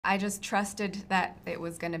I just trusted that it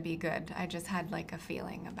was going to be good. I just had like a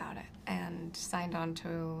feeling about it and signed on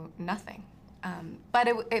to nothing. But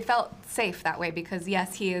it felt safe that way because,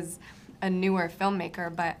 yes, he is a newer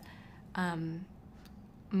filmmaker, but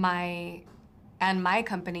my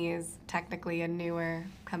company is technically a newer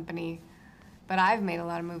company, but I've made a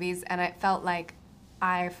lot of movies, and it felt like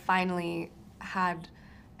I finally had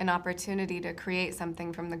an opportunity to create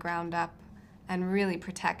something from the ground up and really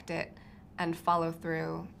protect it and follow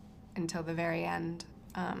through until the very end.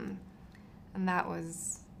 And that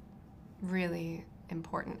was really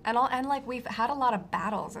important. And like we've had a lot of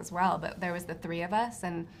battles as well, but there was the three of us,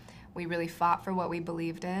 and we really fought for what we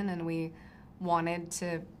believed in, and we wanted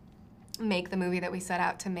to make the movie that we set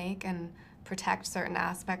out to make and protect certain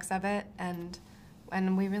aspects of it, and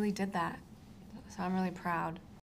we really did that. So I'm really proud.